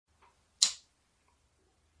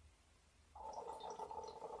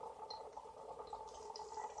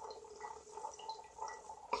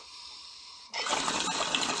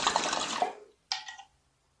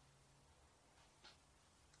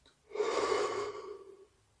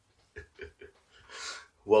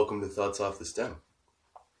Welcome to Thoughts Off the Stem.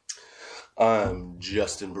 I'm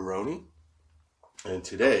Justin Baroni, and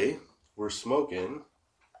today we're smoking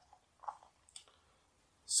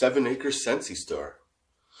 7 Acre Sensi Star.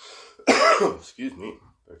 Excuse me.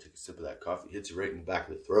 Better take a sip of that coffee. Hits you right in the back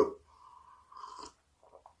of the throat.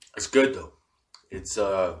 It's good though. It's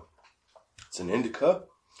an indica.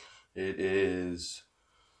 It is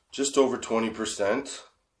just over 20%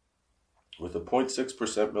 with a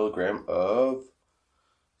 0.6% milligram of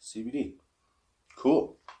CBD.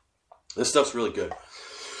 Cool. This stuff's really good.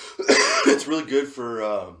 It's really good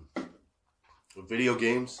for video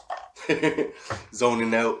games,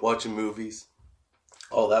 zoning out, watching movies,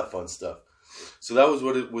 all that fun stuff. So that was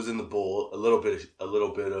what it was in the bowl. A little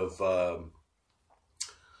bit of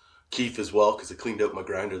Keef as well, because I cleaned out my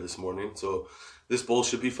grinder this morning. So this bowl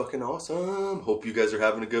should be fucking awesome. Hope you guys are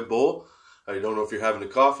having a good bowl. I don't know if you're having a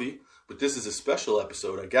coffee, but this is a special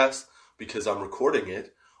episode, I guess, because I'm recording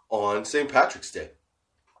it on St. Patrick's Day.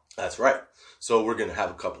 That's right. So we're going to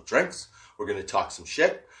have a couple drinks. We're going to talk some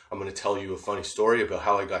shit. I'm going to tell you a funny story about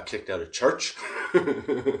how I got kicked out of church.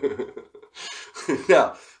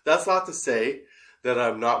 Now, that's not to say that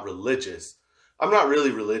I'm not religious. I'm not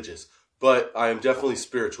really religious, but I am definitely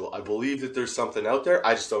spiritual. I believe that there's something out there.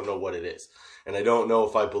 I just don't know what it is. And I don't know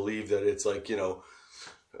if I believe that it's like,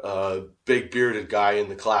 a big bearded guy in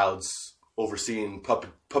the clouds overseeing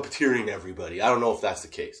puppeteering everybody. I don't know if that's the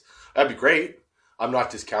case. That'd be great. I'm not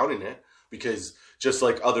discounting it, because just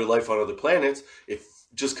like other life on other planets,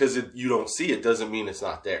 just because you don't see it doesn't mean it's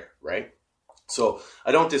not there, right? So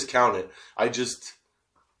I don't discount it. I just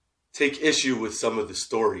take issue with some of the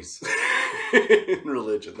stories in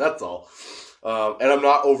religion. That's all. And I'm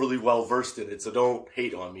not overly well versed in it, so don't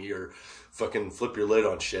hate on me or fucking flip your lid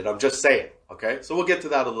on shit. I'm just saying, okay? So we'll get to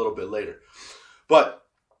that a little bit later. But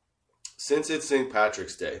since it's St.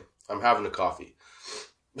 Patrick's Day, I'm having a coffee.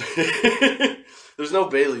 There's no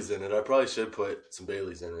Baileys in it. I probably should put some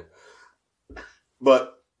Baileys in it.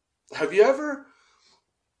 But have you ever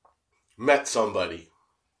met somebody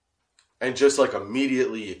and just like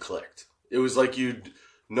immediately you clicked? It was like you'd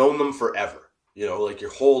known them forever. Like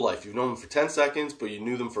your whole life. You've known them for 10 seconds, but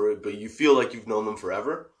you feel like you've known them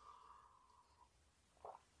forever.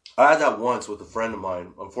 I had that once with a friend of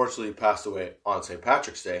mine. Unfortunately, he passed away on St.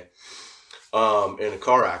 Patrick's Day in a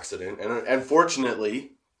car accident. And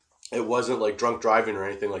fortunately, it wasn't like drunk driving or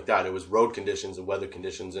anything like that. It was road conditions and weather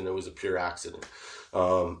conditions, and it was a pure accident.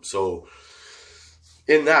 So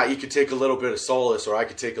in that, you could take a little bit of solace, or I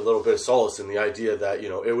could take a little bit of solace in the idea that,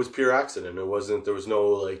 it was pure accident. There was no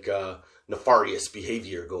like nefarious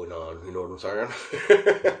behavior going on. You know what I'm saying?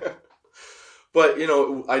 But,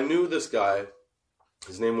 I knew this guy.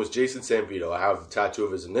 His name was Jason Sambito. I have a tattoo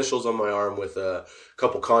of his initials on my arm with a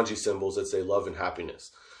couple kanji symbols that say love and happiness.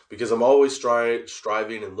 Because I'm always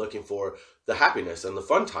striving and looking for the happiness and the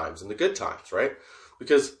fun times and the good times, right?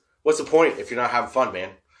 Because what's the point if you're not having fun, man?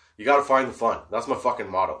 You got to find the fun. That's my fucking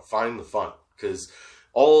motto. Find the fun. Because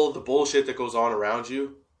all the bullshit that goes on around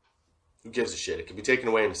you, who gives a shit? It can be taken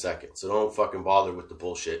away in a second. So don't fucking bother with the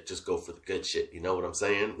bullshit. Just go for the good shit. You know what I'm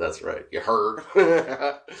saying? That's right. You heard.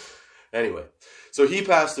 Anyway, so he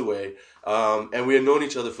passed away, and we had known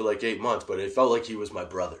each other for like 8 months, but it felt like he was my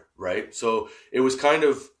brother, right? So it was kind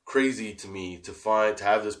of crazy to me to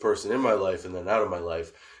have this person in my life and then out of my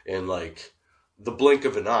life in like the blink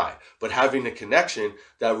of an eye, but having a connection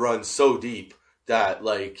that runs so deep that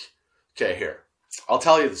like, okay, here, I'll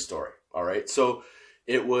tell you the story, all right? So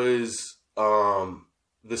it was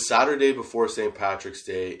the Saturday before St. Patrick's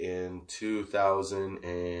Day in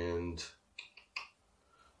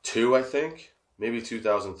 2002, I think. Maybe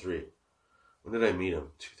 2003. When did I meet him?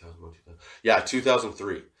 2001, 2000. Yeah,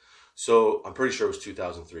 2003. So I'm pretty sure it was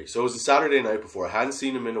 2003. So it was a Saturday night before. I hadn't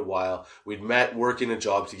seen him in a while. We'd met working a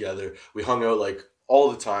job together. We hung out like all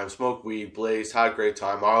the time, smoked weed, blazed, had a great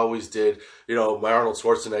time. I always did, my Arnold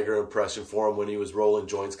Schwarzenegger impression for him when he was rolling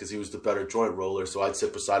joints, because he was the better joint roller. So I'd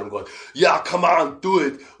sit beside him going, yeah, come on, do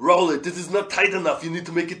it, roll it. This is not tight enough. You need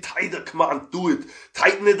to make it tighter. Come on, do it.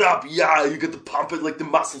 Tighten it up. Yeah, you get to pump it like the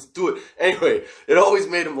muscles. Do it. Anyway, it always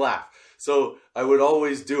made him laugh. So I would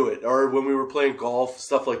always do it. Or when we were playing golf,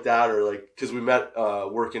 stuff like that, or like, because we met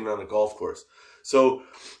working on a golf course. So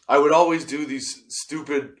I would always do these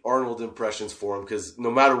stupid Arnold impressions for him, because no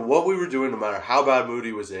matter what we were doing, no matter how bad mood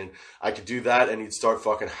he was in, I could do that and he'd start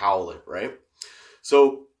fucking howling, right?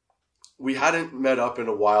 So we hadn't met up in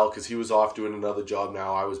a while because he was off doing another job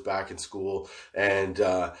now. I was back in school. And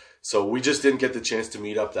so we just didn't get the chance to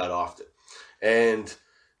meet up that often. And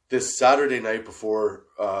this Saturday night before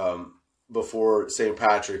St.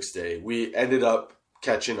 Patrick's Day, we ended up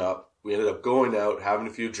catching up. We ended up going out, having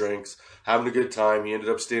a few drinks, having a good time. He ended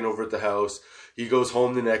up staying over at the house. He goes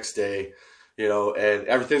home the next day, you know, and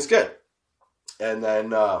everything's good. And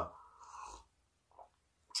then I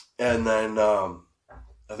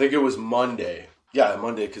think it was Monday. Yeah,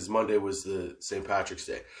 Monday, because Monday was the St. Patrick's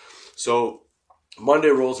Day. So Monday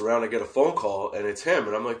rolls around, I get a phone call, and it's him.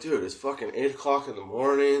 And I'm like, dude, it's fucking 8 o'clock in the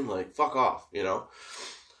morning. Like, fuck off, you know?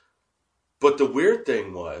 But the weird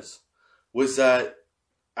thing was that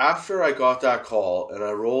after I got that call and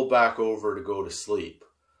I rolled back over to go to sleep,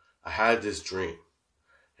 I had this dream.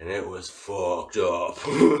 And it was fucked up.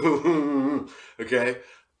 Okay?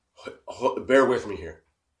 Bear with me here.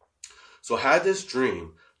 So I had this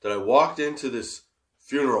dream that I walked into this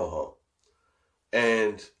funeral home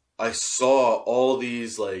and I saw all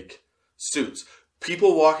these like suits.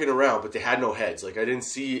 People walking around, but they had no heads. Like I didn't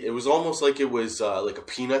see, it was almost like it was like a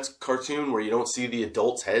Peanuts cartoon where you don't see the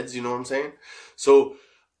adults' heads, you know what I'm saying? So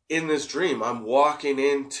in this dream, I'm walking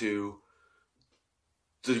into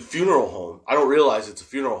the funeral home. I don't realize it's a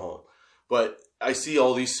funeral home, but I see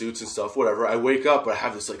all these suits and stuff, whatever. I wake up, but I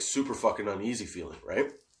have this like super fucking uneasy feeling,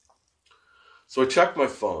 right? So I check my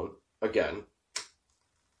phone again,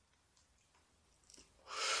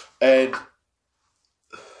 and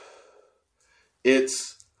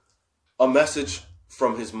it's a message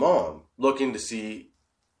from his mom looking to see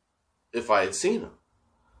if I had seen him.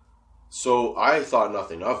 So I thought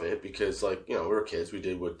nothing of it because, like, you know, we were kids. We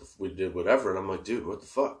did whatever. And I'm like, dude, what the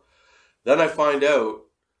fuck? Then I find out,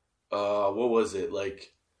 what was it?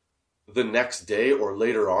 Like the next day or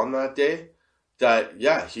later on that day that,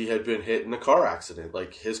 yeah, he had been hit in a car accident.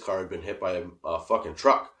 Like his car had been hit by a fucking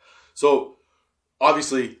truck. So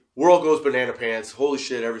obviously world goes banana pants. Holy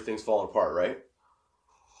shit, everything's falling apart, right?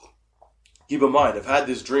 Keep in mind, I've had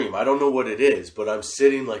this dream. I don't know what it is, but I'm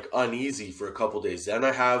sitting like uneasy for a couple days. Then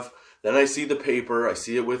I see the paper. I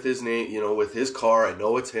see it with his name, you know, with his car. I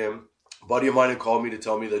know it's him. A buddy of mine had called me to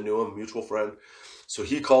tell me they knew him, a mutual friend. So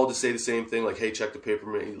he called to say the same thing, like, hey, check the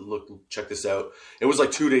paper, look, check this out. It was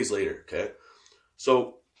like 2 days later, okay?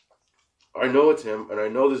 So I know it's him, and I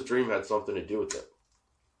know this dream had something to do with it.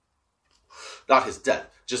 Not his death,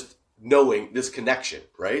 just knowing this connection,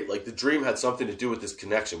 right? Like the dream had something to do with this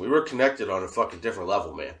connection. We were connected on a fucking different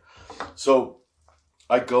level, man. So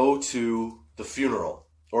I go to the funeral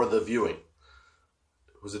or the viewing.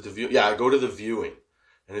 Was it the view? Yeah, I go to the viewing.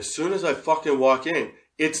 And as soon as I fucking walk in,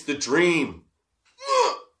 it's the dream.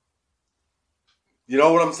 You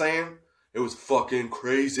know what I'm saying? It was fucking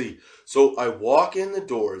crazy. So I walk in the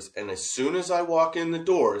doors, and as soon as I walk in the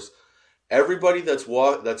doors, everybody that's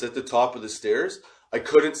at the top of the stairs, I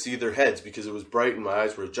couldn't see their heads because it was bright and my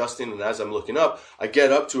eyes were adjusting. And as I'm looking up, I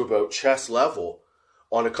get up to about chest level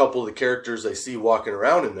on a couple of the characters I see walking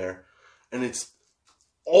around in there. And it's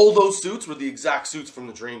all those suits were the exact suits from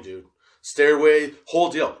the dream, dude. Stairway, whole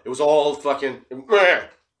deal. It was all fucking,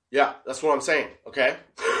 yeah, that's what I'm saying, okay?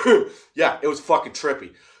 Yeah, it was fucking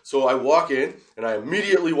trippy. So I walk in and I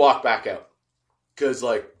immediately walk back out. Because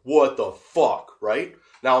like, what the fuck, right?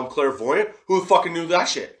 Now I'm clairvoyant. Who fucking knew that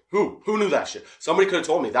shit? Who knew that shit? Somebody could have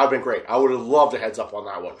told me. That would have been great. I would have loved a heads up on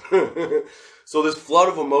that one. So this flood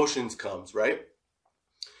of emotions comes, right?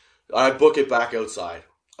 I book it back outside.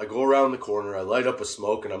 I go around the corner. I light up a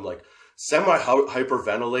smoke and I'm like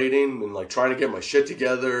semi-hyperventilating and like trying to get my shit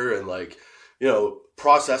together and like, you know,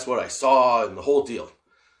 process what I saw and the whole deal.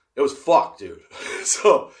 It was fucked, dude.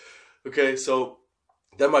 So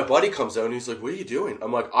then my buddy comes out and he's like, what are you doing?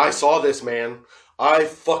 I'm like, I saw this, man. I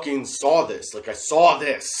fucking saw this. Like, I saw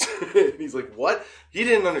this. And he's like, what? He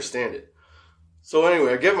didn't understand it. So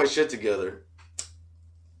anyway, I get my shit together.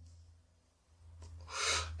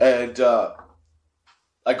 And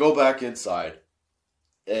I go back inside.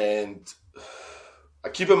 And I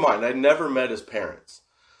keep in mind, I never met his parents.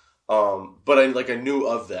 But I knew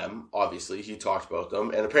of them, obviously. He talked about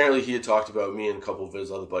them. And apparently he had talked about me and a couple of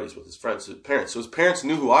his other buddies with his friends, his parents. So his parents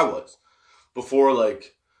knew who I was before,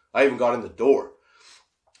 like, I even got in the door.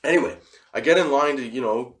 Anyway, I get in line to, you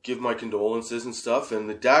know, give my condolences and stuff. And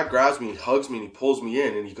the dad grabs me, hugs me, and he pulls me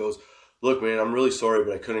in. And he goes, look, man, I'm really sorry,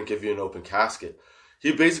 but I couldn't give you an open casket.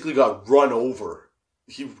 He basically got run over.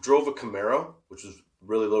 He drove a Camaro, which was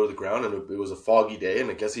really low to the ground. And it was a foggy day. And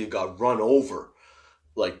I guess he got run over.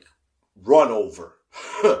 Like, run over.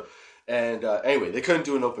 And anyway, they couldn't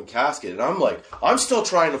do an open casket. And I'm like, I'm still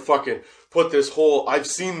trying to fucking put this whole, I've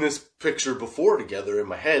seen this picture before together in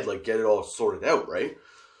my head, like get it all sorted out, right?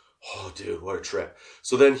 Oh, dude, what a trip.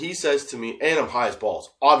 So then he says to me, and I'm high as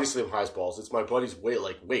balls. Obviously, I'm high as balls. It's my buddy's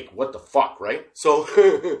wait, what the fuck, right? So,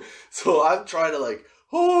 so I'm trying to like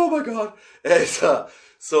Oh my God. And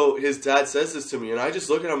so his dad says this to me, and I just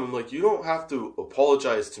look at him. I'm like, you don't have to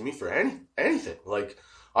apologize to me for anything. Like,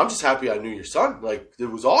 I'm just happy I knew your son. Like, it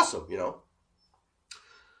was awesome, you know?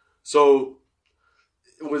 So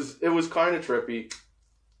it was kind of trippy.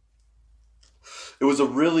 It was a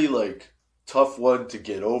really, like, tough one to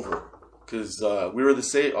get over. Because we were the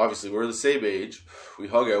same age. We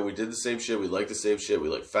hung out. We did the same shit. We liked the same shit. We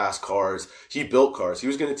liked fast cars. He built cars. He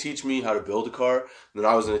was going to teach me how to build a car, and then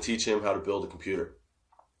I was going to teach him how to build a computer.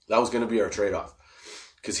 That was going to be our trade-off.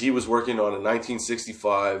 Because he was working on a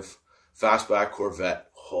 1965 fastback Corvette.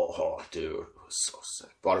 Oh, dude. It was so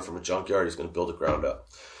sick. Bought it from a junkyard. He's going to build it ground up.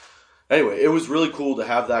 Anyway, it was really cool to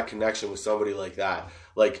have that connection with somebody like that.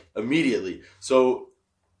 Like, immediately. So,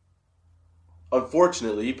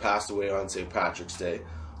 unfortunately, he passed away on St. Patrick's Day.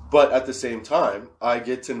 But at the same time, I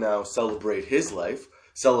get to now celebrate his life,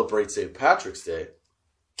 celebrate St. Patrick's Day.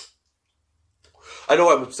 I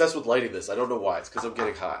know I'm obsessed with lighting this. I don't know why. It's because I'm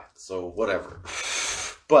getting high. So, whatever.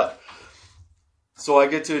 But, so I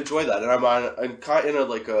get to enjoy that. And I'm kind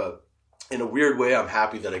of in a weird way, I'm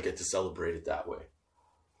happy that I get to celebrate it that way.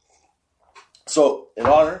 So, in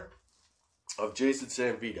honor of Jason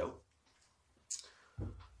Sanvito,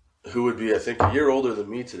 who would be, I think, a year older than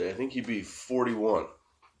me today. I think he'd be 41.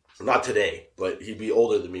 Not today, but he'd be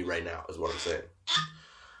older than me right now, is what I'm saying.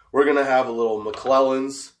 We're going to have a little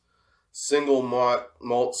McClelland's single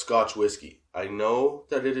malt Scotch whiskey. I know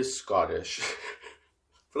that it is Scottish,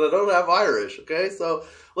 but I don't have Irish, okay? So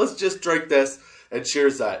let's just drink this and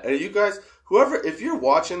cheers that. And you guys, whoever, if you're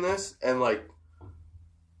watching this and like,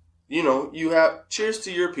 you know, you have, cheers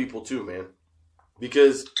to your people too, man.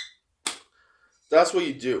 Because that's what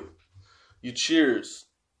you do. You cheers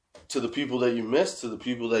to the people that you miss, to the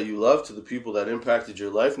people that you love, to the people that impacted your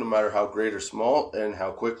life, no matter how great or small, and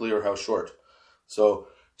how quickly or how short. So,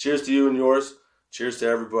 cheers to you and yours. Cheers to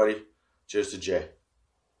everybody. Cheers to Jay.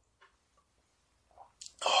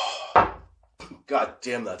 Oh, God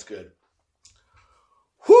damn, that's good.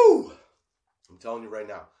 Whew! I'm telling you right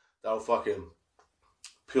now, that'll fucking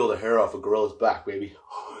peel the hair off a gorilla's back, baby.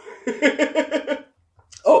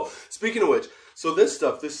 Oh, speaking of which, so this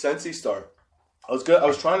stuff, this Sensi Star, I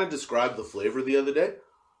was trying to describe the flavor the other day,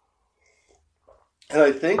 and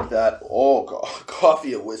I think that, oh God,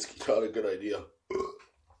 coffee and whiskey, not a good idea.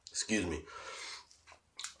 Excuse me.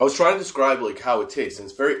 I was trying to describe like how it tastes, and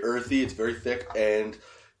it's very earthy, it's very thick, and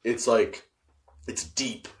it's like, it's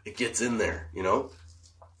deep. It gets in there, you know?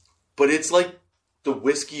 But it's like the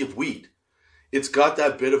whiskey of weed. It's got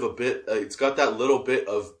that it's got that little bit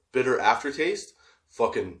of bitter aftertaste.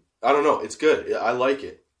 Fucking, I don't know. It's good. I like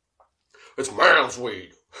it. It's man's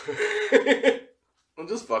weed. I'm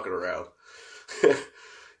just fucking around.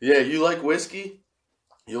 Yeah, you like whiskey?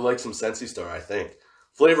 You'll like some Sensi Star, I think.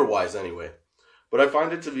 Flavor-wise, anyway. But I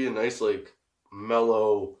find it to be a nice, like,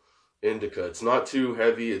 mellow indica. It's not too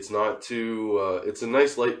heavy. It's not too, it's a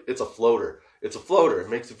nice, light, it's a floater. It's a floater. It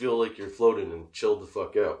makes you feel like you're floating and chilled the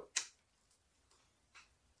fuck out.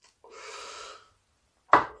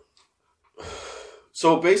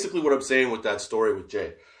 So basically what I'm saying with that story with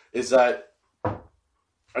Jay is that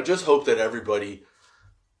I just hope that everybody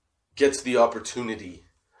gets the opportunity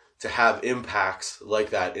to have impacts like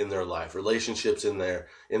that in their life, relationships in their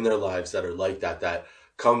lives that are like that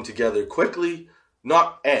come together quickly,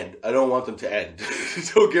 not end. I don't want them to end.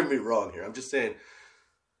 Don't get me wrong here. I'm just saying,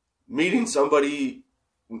 meeting somebody,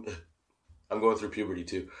 I'm going through puberty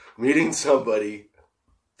too, meeting somebody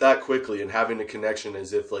that quickly and having a connection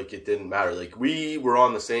as if like it didn't matter. Like we were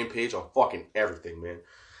on the same page on fucking everything, man.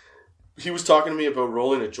 He was talking to me about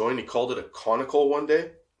rolling a joint. He called it a conical one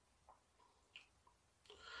day.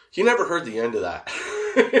 He never heard the end of that.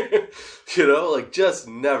 You know, like just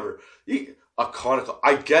never. A conical.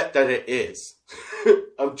 I get that it is.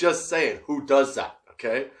 I'm just saying, who does that?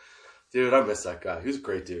 Okay? Dude, I miss that guy. He was a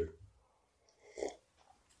great dude.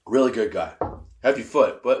 Really good guy. Heavy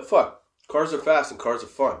foot, but fuck. Cars are fast and cars are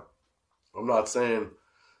fun. I'm not saying,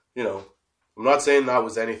 you know, I'm not saying that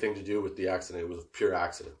was anything to do with the accident. It was a pure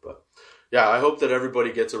accident. But yeah, I hope that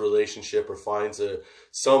everybody gets a relationship or finds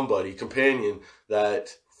somebody, companion,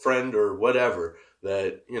 that friend or whatever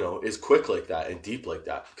that, you know, is quick like that and deep like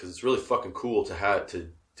that. Because it's really fucking cool to have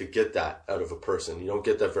to get that out of a person. You don't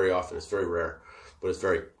get that very often. It's very rare. But it's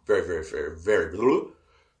very, very, very, very, very,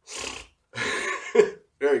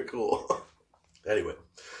 very cool. Anyway.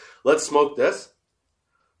 Let's smoke this.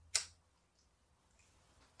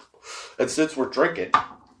 And since we're drinking,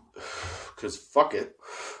 because fuck it,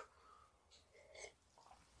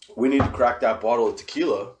 we need to crack that bottle of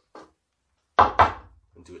tequila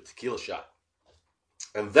and do a tequila shot.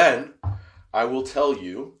 And then I will tell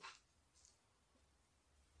you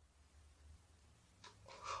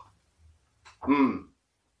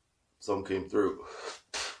Some came through.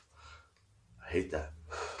 I hate that.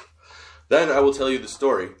 Then I will tell you the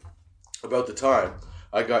story about the time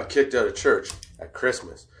I got kicked out of church at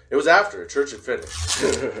Christmas. It was after church had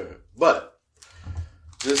finished. But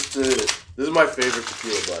this is my favorite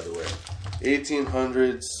tequila, by the way.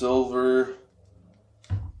 1800 silver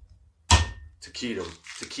tequila,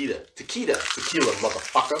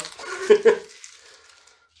 motherfucker.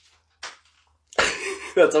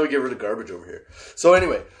 That's how we get rid of garbage over here. So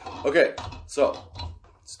anyway, okay, so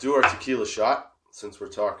let's do our tequila shot since we're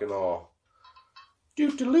talking all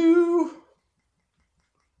doo-doo-loo.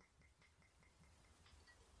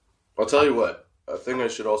 I'll tell you what, a thing I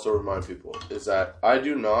should also remind people is that I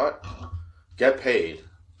do not get paid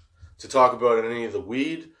to talk about any of the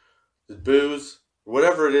weed, the booze,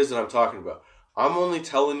 whatever it is that I'm talking about. I'm only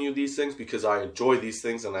telling you these things because I enjoy these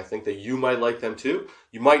things and I think that you might like them too.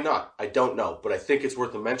 You might not. I don't know. But I think it's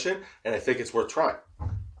worth a mention and I think it's worth trying.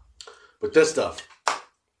 But this stuff,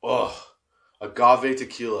 agave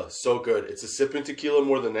tequila, so good. It's a sipping tequila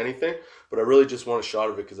more than anything, but I really just want a shot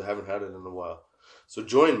of it because I haven't had it in a while. So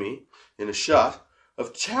join me in a shot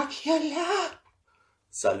of tequila.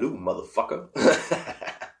 Salud, motherfucker.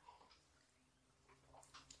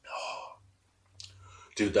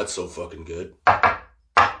 Dude, that's so fucking good.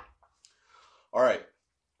 Alright.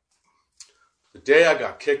 The day I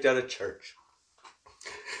got kicked out of church.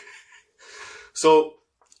 So,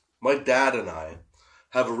 my dad and I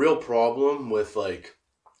have a real problem with, like,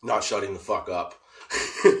 not shutting the fuck up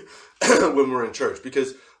when we're in church.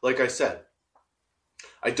 Because, like I said,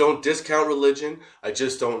 I don't discount religion. I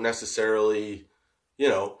just don't necessarily,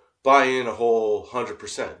 buy in a whole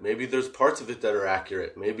 100%. Maybe there's parts of it that are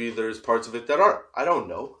accurate. Maybe there's parts of it that aren't. I don't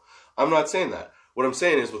know. I'm not saying that. What I'm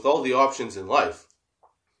saying is with all the options in life,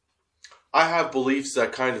 I have beliefs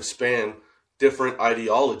that kind of span different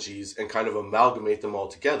ideologies and kind of amalgamate them all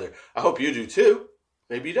together. I hope you do too.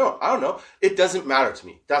 Maybe you don't. I don't know. It doesn't matter to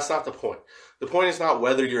me. That's not the point. The point is not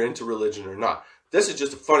whether you're into religion or not. This is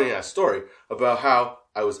just a funny ass story about how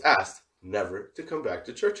I was asked never to come back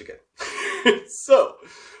to church again. So,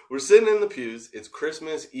 we're sitting in the pews. It's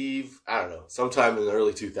Christmas Eve, I don't know, sometime in the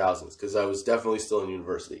early 2000s, because I was definitely still in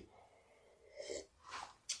university.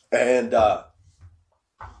 And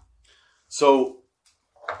so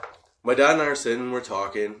my dad and I are sitting, we're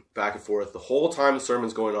talking back and forth the whole time the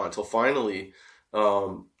sermon's going on, until finally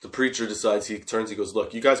the preacher decides, he goes,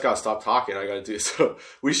 look, you guys got to stop talking. I got to do this. So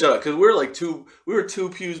we shut up, because we were two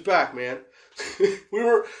pews back, man.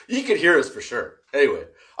 You could hear us for sure. Anyway,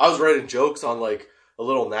 I was writing jokes on like a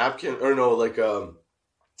little napkin, or no, like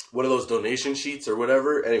one of those donation sheets or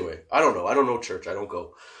whatever. Anyway, I don't know church. I don't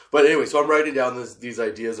go. But anyway, so I'm writing down these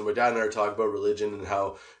ideas, and my dad and I are talking about religion and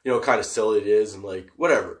how, kind of silly it is and like,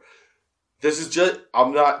 whatever. This is just,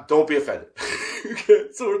 don't be offended. Okay?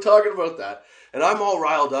 So we're talking about that, and I'm all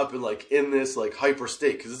riled up and like in this like hyper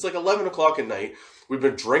state, because it's like 11 o'clock at night. We've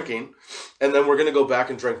been drinking, and then we're going to go back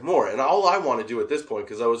and drink more. And all I want to do at this point,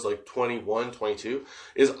 because I was like 21, 22,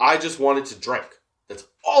 is I just wanted to drink. That's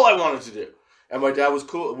all I wanted to do. And my dad was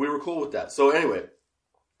cool. We were cool with that. So anyway,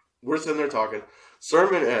 we're sitting there talking.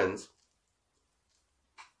 Sermon ends.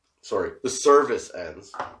 Sorry, the service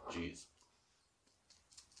ends. Jeez.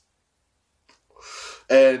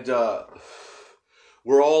 And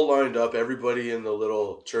we're all lined up. Everybody in the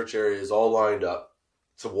little church area is all lined up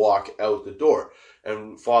to walk out the door.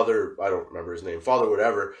 And Father, I don't remember his name, Father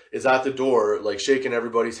whatever, is at the door, like shaking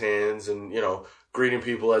everybody's hands and, greeting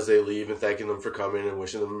people as they leave and thanking them for coming and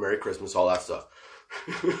wishing them a Merry Christmas, all that stuff.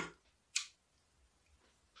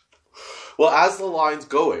 Well, as the line's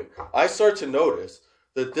going, I start to notice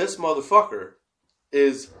that this motherfucker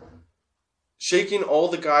is shaking all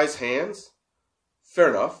the guys' hands. Fair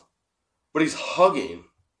enough. But he's hugging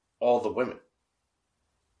all the women.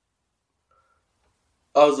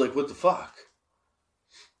 I was like, what the fuck?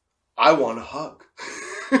 I want a hug.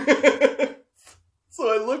 So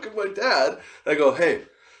I look at my dad, and I go, hey,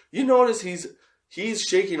 you notice he's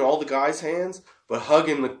shaking all the guys' hands, but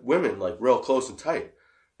hugging the women, like, real close and tight.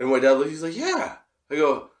 And my dad, he's like, yeah. I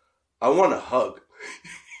go, I want a hug.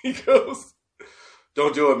 He goes,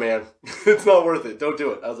 don't do it, man. It's not worth it. Don't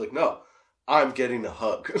do it. I was like, no, I'm getting a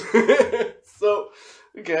hug. So,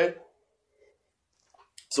 okay.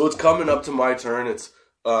 So it's coming up to my turn. It's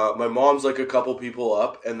my mom's like a couple people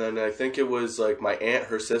up, and then I think it was like my aunt,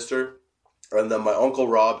 her sister, and then my Uncle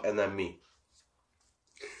Rob, and then me.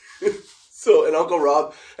 So, and Uncle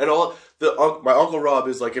Rob, and my Uncle Rob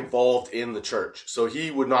is like involved in the church, so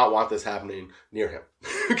he would not want this happening near him.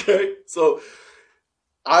 Okay? So,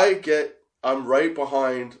 I get I'm right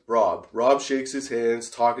behind Rob. Rob shakes his hands,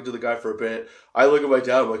 talking to the guy for a bit. I look at my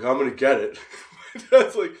dad, I'm like, I'm going to get it. My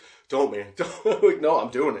dad's like, don't, man. Don't. I'm like, no, I'm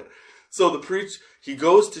doing it. So he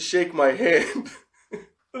goes to shake my hand,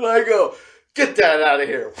 and I go, get that out of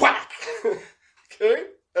here. Whack! Okay?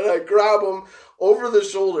 And I grab him over the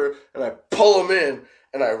shoulder, and I pull him in,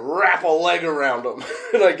 and I wrap a leg around him,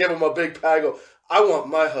 and I give him a big pat. I go, I want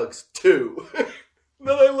my hugs too. Then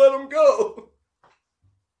I let him go.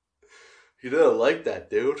 He didn't like that,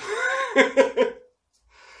 dude.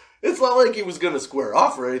 It's not like he was going to square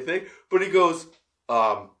off or anything, but he goes,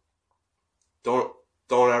 don't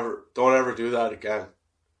ever do that again.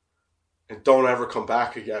 And don't ever come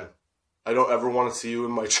back again. I don't ever want to see you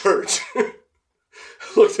in my church. I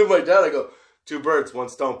looked at my dad, I go, 2 birds, 1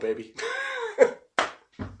 stone, baby.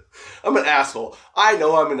 I'm an asshole. I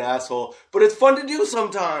know I'm an asshole, but it's fun to do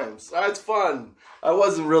sometimes. It's fun. I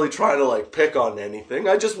wasn't really trying to like pick on anything.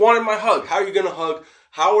 I just wanted my hug. How are you going to hug?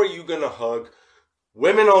 How are you going to hug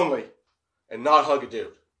women only and not hug a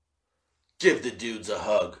dude? Give the dudes a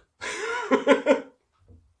hug.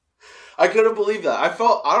 I couldn't believe that. I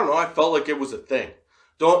felt like it was a thing.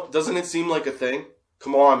 Doesn't it seem like a thing?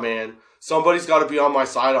 Come on, man. Somebody's got to be on my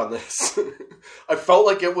side on this. I felt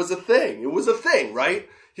like it was a thing. It was a thing, right?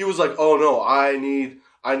 He was like, oh no, I need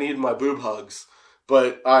my boob hugs,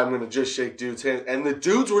 but I'm going to just shake dudes' hands. And the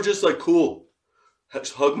dudes were just like, cool.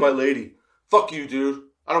 Hug my lady. Fuck you, dude.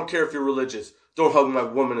 I don't care if you're religious. Don't hug my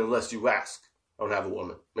woman unless you ask. I don't have a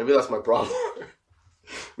woman. Maybe that's my problem.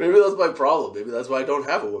 Maybe that's my problem. Maybe that's why I don't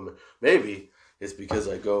have a woman. Maybe it's because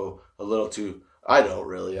I go a little too... I don't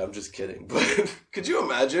really. I'm just kidding. But could you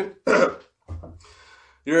imagine?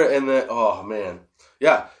 You're in the... Oh, man.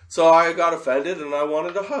 Yeah. So I got offended and I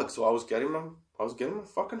wanted a hug. So I was getting my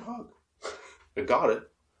fucking hug. I got it.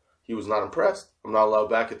 He was not impressed. I'm not allowed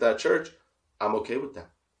back at that church. I'm okay with that.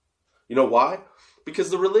 You know why? Because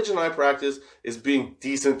the religion I practice is being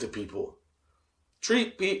decent to people. This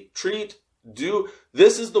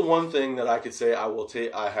is the one thing that I could say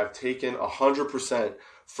I have taken 100%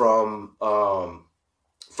 from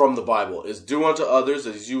the Bible, is do unto others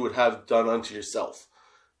as you would have done unto yourself.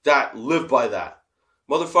 Live by that.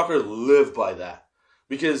 Motherfucker, live by that.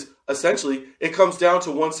 Because essentially, it comes down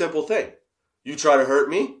to one simple thing. You try to hurt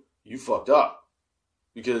me, you fucked up.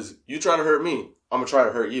 Because you try to hurt me, I'm going to try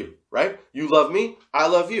to hurt you, right? You love me, I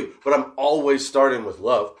love you. But I'm always starting with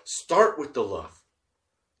love. Start with the love.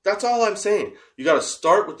 That's all I'm saying. You got to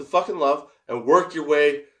start with the fucking love and work your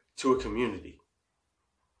way to a community.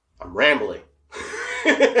 I'm rambling.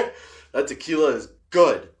 That tequila is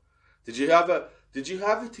good. Did you have a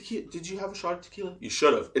tequila? Did you have a shot of tequila? You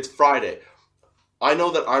should have. It's Friday. I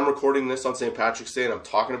know that I'm recording this on St. Patrick's Day and I'm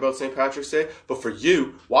talking about St. Patrick's Day, but for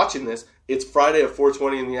you watching this, it's Friday at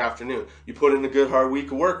 4:20 in the afternoon. You put in a good hard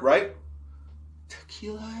week of work, right?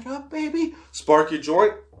 Tequila it up, baby. Spark your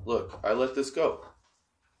joint. Look, I let this go.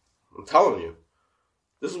 I'm telling you.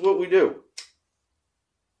 This is what we do.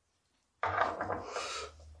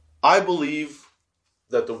 I believe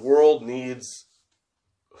that the world needs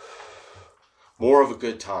more of a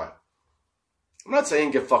good time. I'm not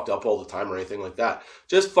saying get fucked up all the time or anything like that.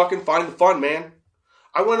 Just fucking find the fun, man.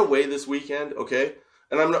 I went away this weekend, okay?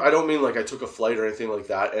 And I don't mean like I took a flight or anything like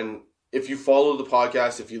that. And if you follow the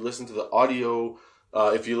podcast, if you listen to the audio,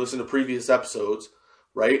 if you listen to previous episodes,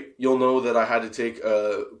 right, you'll know that I had to take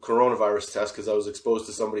a coronavirus test because I was exposed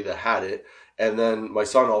to somebody that had it. And then my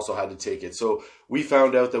son also had to take it. So we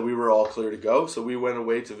found out that we were all clear to go. So we went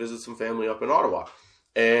away to visit some family up in Ottawa.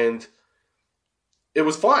 And it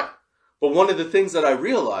was fine. But one of the things that I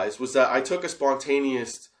realized was that I took a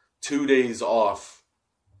spontaneous 2 days off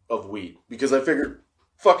of weed because I figured,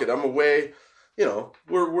 fuck it, I'm away. You know,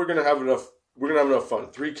 we're gonna have enough. We're gonna have enough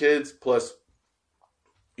fun. 3 kids plus,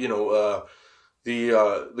 you know,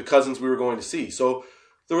 the cousins we were going to see. So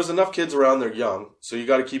there was enough kids around. They're young, so you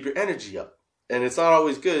got to keep your energy up. And it's not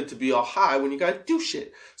always good to be all high when you got to do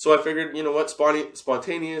shit. So I figured, you know what,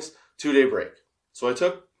 spontaneous 2-day break. So I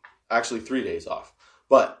took actually 3 days off,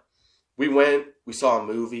 but. We saw a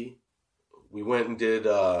movie. We went and did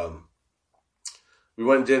an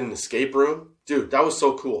escape room. Dude, that was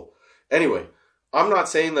so cool. Anyway, I'm not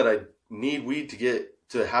saying that I need weed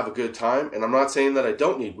to have a good time. And I'm not saying that I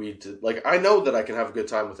don't need weed to, like, I know that I can have a good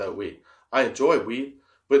time without weed. I enjoy weed,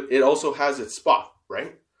 but it also has its spot,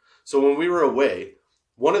 right? So when we were away,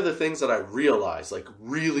 one of the things that I realized, like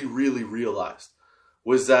really, really realized,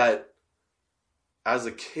 was that as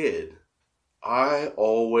a kid, I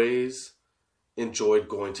always enjoyed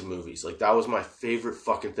going to movies. Like, that was my favorite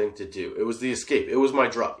fucking thing to do. It was the escape. It was my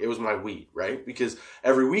drug. It was my weed, right? Because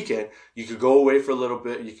every weekend, you could go away for a little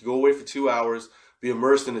bit. You could go away for 2 hours, be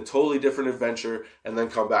immersed in a totally different adventure, and then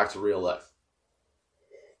come back to real life.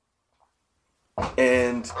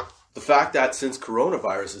 And the fact that since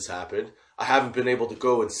coronavirus has happened, I haven't been able to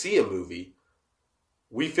go and see a movie,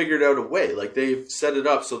 we figured out a way. Like, they've set it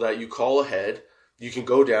up so that you call ahead, you can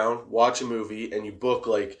go down, watch a movie, and you book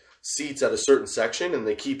like seats at a certain section, and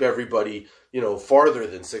they keep everybody, farther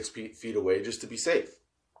than 6 feet away just to be safe.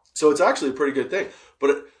 So it's actually a pretty good thing.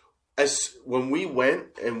 But when we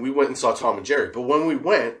went and saw Tom and Jerry, but when we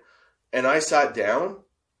went and I sat down,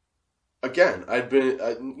 again, I'd been,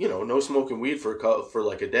 no smoking weed for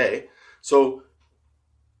like a day. So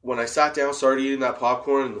when I sat down, started eating that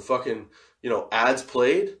popcorn, and the fucking, ads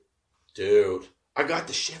played, dude, I got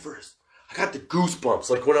the shivers. I got the goosebumps,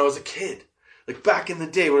 like when I was a kid. Like back in the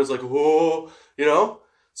day when it was like, whoa,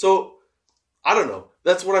 So, I don't know.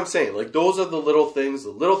 That's what I'm saying. Like, those are the little things.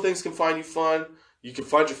 The little things can find you fun. You can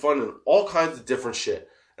find your fun in all kinds of different shit.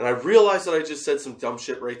 And I realized that I just said some dumb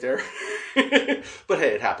shit right there. But hey,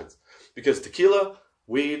 it happens. Because tequila,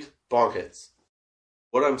 weed, bong hits.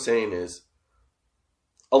 What I'm saying is,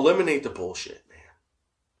 eliminate the bullshit, man.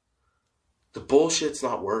 The bullshit's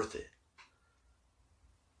not worth it.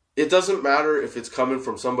 It doesn't matter if it's coming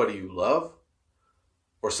from somebody you love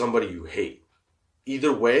or somebody you hate.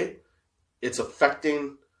 Either way, it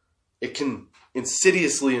can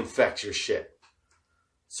insidiously infect your shit.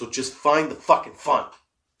 So just find the fucking fun.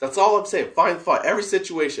 That's all I'm saying. Find fun. Every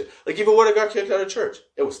situation. Like, even when I got kicked out of church,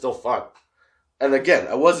 it was still fun. And again,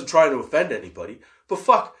 I wasn't trying to offend anybody, but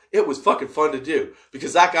fuck, it was fucking fun to do.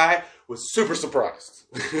 Because that guy was super surprised.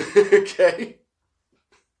 Okay?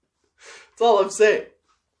 That's all I'm saying.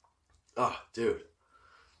 Oh, dude.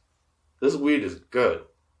 This weed is good.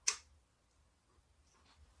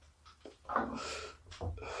 I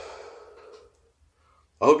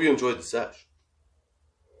hope you enjoyed the sesh.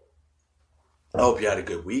 I hope you had a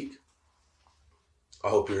good week. I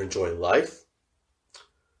hope you're enjoying life.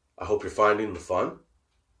 I hope you're finding the fun.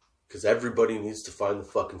 Because everybody needs to find the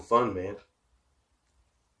fucking fun, man.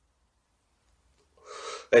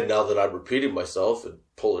 And now that I'm repeating myself and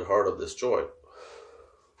pulling hard on this joint,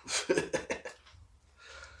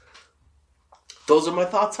 those are my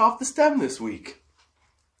thoughts off the stem this week.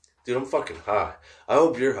 Dude, I'm fucking high. I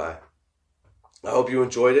hope you're high. I hope you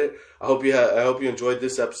enjoyed it. I hope you enjoyed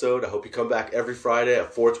this episode. I hope you come back every Friday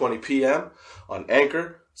at 4:20 p.m. on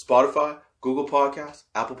Anchor, Spotify, Google Podcasts,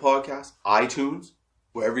 Apple Podcasts, iTunes,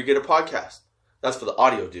 wherever you get a podcast. That's for the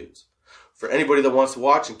audio dudes. For anybody that wants to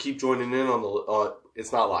watch and keep joining in on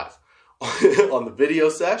it's not live, on the video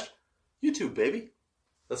sesh, YouTube, baby.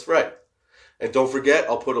 That's right. And don't forget,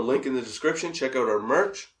 I'll put a link in the description. Check out our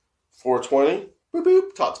merch. 420. Boop,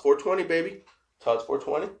 boop. Tots 420, baby. Tots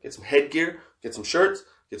 420. Get some headgear. Get some shirts.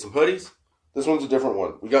 Get some hoodies. This one's a different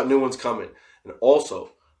one. We got new ones coming. And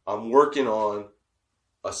also, I'm working on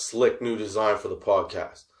a slick new design for the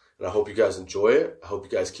podcast. And I hope you guys enjoy it. I hope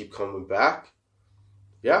you guys keep coming back.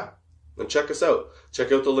 Yeah. And check us out.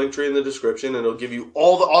 Check out the link tree in the description, and it'll give you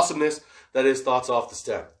all the awesomeness that is Thoughts Off the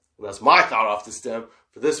Stem. And that's my thought off the stem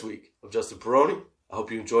for this week. I'm Justin Peroni. I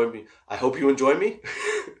hope you enjoy me. I hope you enjoy me.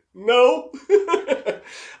 No.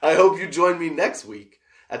 I hope you join me next week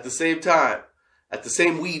at the same time, at the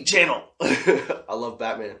same weed channel. I love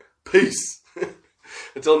Batman. Peace.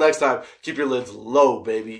 Until next time, keep your lids low, baby.